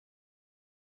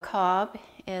Cob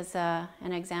is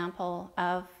an example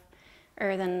of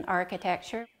earthen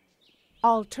architecture.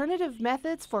 Alternative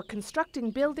methods for constructing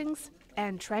buildings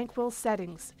and tranquil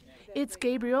settings. It's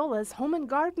Gabriola's Home and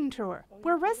Garden Tour,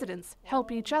 where residents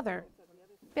help each other.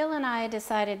 Bill and I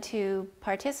decided to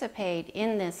participate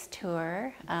in this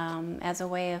tour as a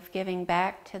way of giving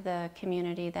back to the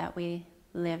community that we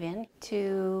live in,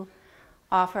 to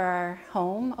offer our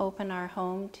home, open our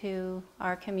home to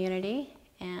our community,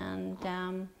 and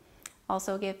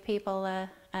also give people a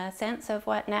sense of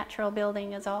what natural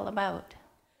building is all about.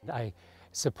 I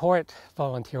support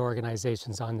volunteer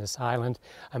organizations on this island.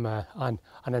 I'm on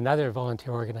another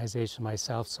volunteer organization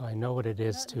myself, so I know what it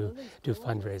is to do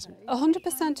fundraising.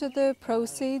 100% of the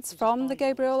proceeds from the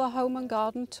Gabriola Home and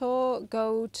Garden Tour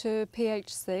go to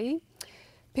PHC.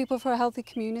 People for a Healthy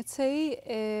Community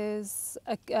is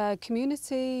a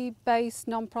community-based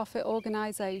non-profit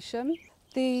organisation.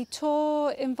 The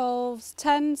tour involves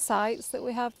 10 sites that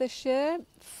we have this year,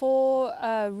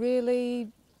 4 really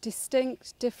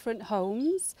distinct different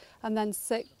homes, and then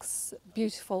 6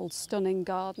 beautiful, stunning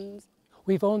gardens.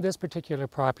 We've owned this particular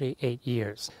property 8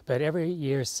 years, but every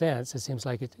year since, it seems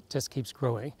like it just keeps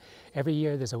growing. Every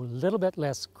year there's a little bit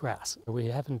less grass. We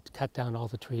haven't cut down all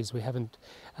the trees. We haven't,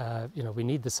 we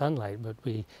need the sunlight, but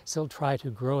we still try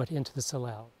to grow it into the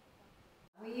salal.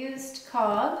 We used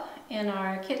cob in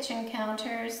our kitchen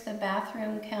counters, the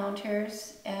bathroom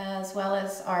counters, as well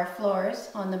as our floors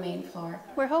on the main floor.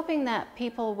 We're hoping that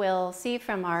people will see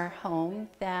from our home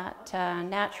that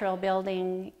natural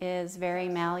building is very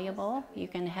malleable. You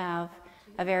can have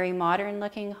a very modern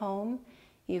looking home.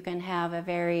 You can have a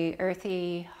very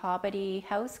earthy, hobbity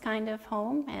house kind of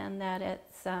home, and that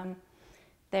it's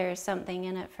there's something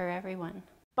in it for everyone.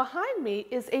 Behind me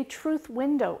is a truth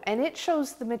window, and it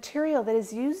shows the material that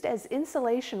is used as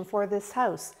insulation for this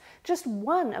house. Just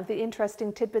one of the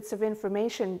interesting tidbits of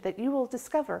information that you will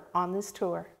discover on this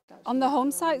tour. On the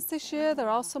home sites this year, there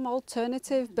are some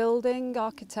alternative building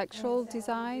architectural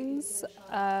designs,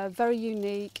 very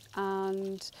unique,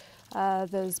 and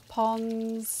there's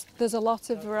ponds. There's a lot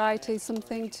of variety,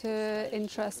 something to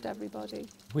interest everybody.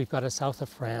 We've got a South of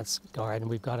France garden,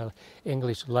 we've got an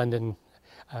English London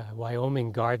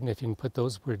Wyoming garden, if you can put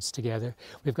those words together.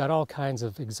 We've got all kinds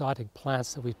of exotic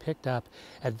plants that we picked up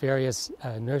at various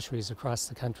nurseries across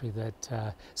the country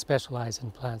that specialize in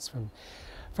plants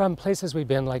from places we've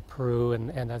been, like Peru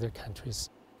and other countries.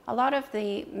 A lot of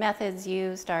the methods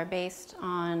used are based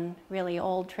on really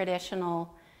old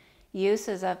traditional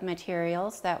uses of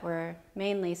materials that were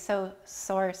mainly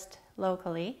sourced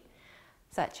locally,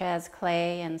 such as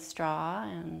clay and straw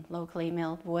and locally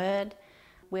milled wood.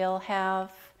 We'll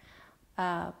have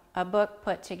a book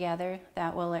put together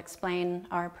that will explain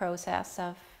our process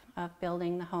of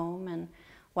building the home and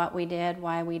what we did,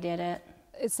 why we did it.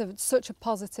 It's such a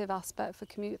positive aspect for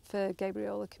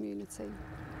Gabriola community.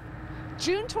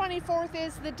 June 24th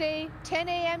is the day, 10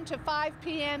 a.m. to 5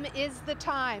 p.m. is the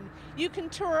time. You can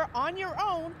tour on your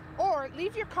own or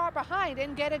leave your car behind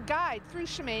and get a guide through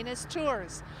Shemaina's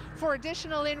tours. For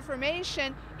additional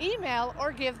information, email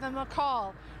or give them a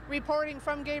call. Reporting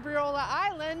from Gabriola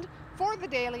Island, for The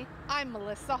Daily, I'm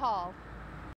Melissa Hall.